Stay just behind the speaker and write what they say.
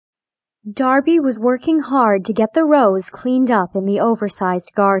Darby was working hard to get the rows cleaned up in the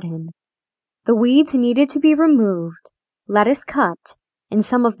oversized garden. The weeds needed to be removed, lettuce cut, and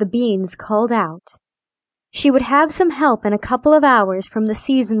some of the beans culled out. She would have some help in a couple of hours from the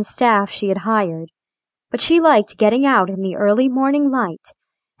seasoned staff she had hired, but she liked getting out in the early morning light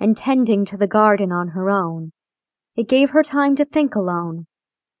and tending to the garden on her own. It gave her time to think alone,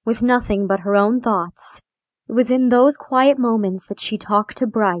 with nothing but her own thoughts. It was in those quiet moments that she talked to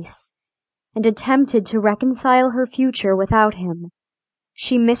Bryce, and attempted to reconcile her future without him.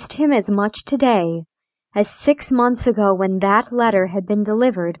 She missed him as much today as 6 months ago when that letter had been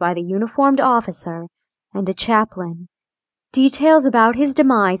delivered by the uniformed officer and a chaplain. Details about his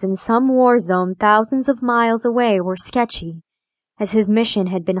demise in some war zone thousands of miles away were sketchy, as his mission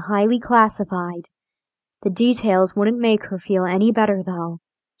had been highly classified. The details wouldn't make her feel any better, though.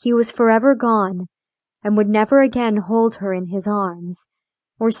 He was forever gone, and would never again hold her in his arms,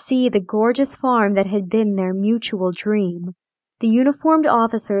 or see the gorgeous farm that had been their mutual dream. The uniformed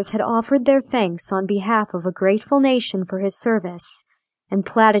officers had offered their thanks on behalf of a grateful nation for his service, and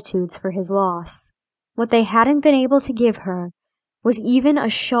platitudes for his loss. What they hadn't been able to give her was even a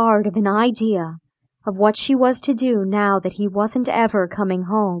shard of an idea of what she was to do now that he wasn't ever coming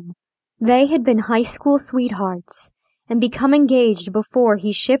home. They had been high school sweethearts, and become engaged before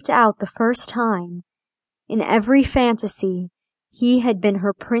he shipped out the first time. In every fantasy, he had been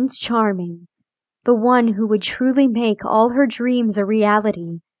her Prince Charming, the one who would truly make all her dreams a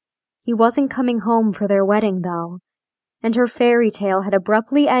reality. He wasn't coming home for their wedding, though, and her fairy tale had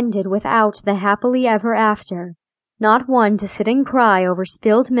abruptly ended without the happily ever after. Not one to sit and cry over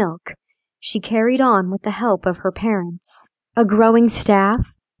spilled milk, she carried on with the help of her parents, a growing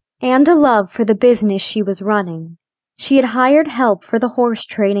staff, and a love for the business she was running. She had hired help for the horse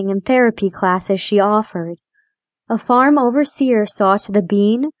training and therapy classes she offered. A farm overseer saw to the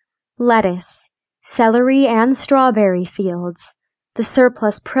bean, lettuce, celery, and strawberry fields, the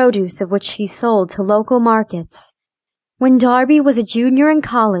surplus produce of which she sold to local markets. When Darby was a junior in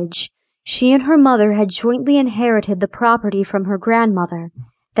college, she and her mother had jointly inherited the property from her grandmother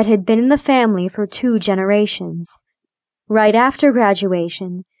that had been in the family for 2 generations. Right after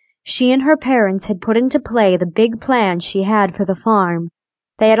graduation, she and her parents had put into play the big plans she had for the farm.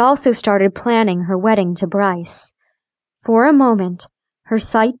 They had also started planning her wedding to Bryce. For a moment, her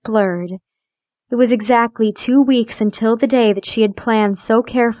sight blurred. It was exactly 2 weeks until the day that she had planned so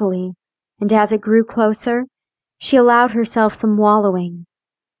carefully, and as it grew closer, she allowed herself some wallowing.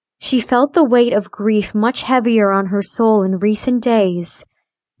 She felt the weight of grief much heavier on her soul in recent days,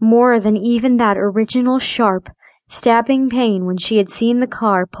 more than even that original sharp, stabbing pain when she had seen the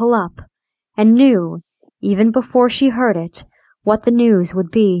car pull up, and knew, even before she heard it, what the news would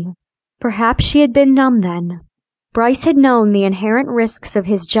be. Perhaps she had been numb then. Bryce had known the inherent risks of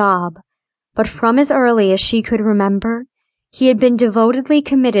his job, but from as early as she could remember, he had been devotedly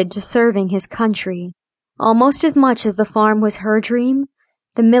committed to serving his country. Almost as much as the farm was her dream,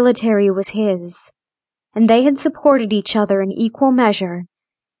 the military was his, and they had supported each other in equal measure.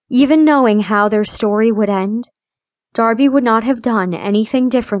 Even knowing how their story would end, Darby would not have done anything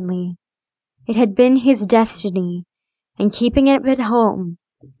differently. It had been his destiny, and keeping him at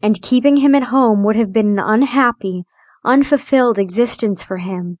home would have been an unhappy, unfulfilled existence for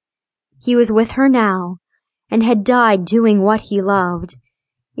him. He was with her now, and had died doing what he loved.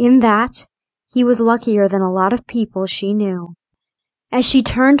 In that, he was luckier than a lot of people she knew. As she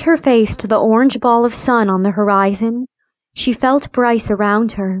turned her face to the orange ball of sun on the horizon, she felt Bryce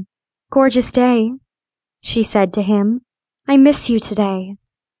around her. "Gorgeous day," she said to him. "I miss you today.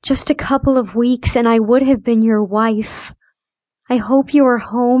 Just a couple of weeks and I would have been your wife. I hope you are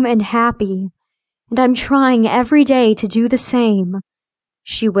home and happy, and I'm trying every day to do the same,"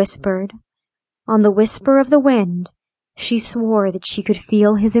 she whispered. On the whisper of the wind, she swore that she could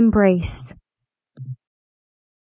feel his embrace.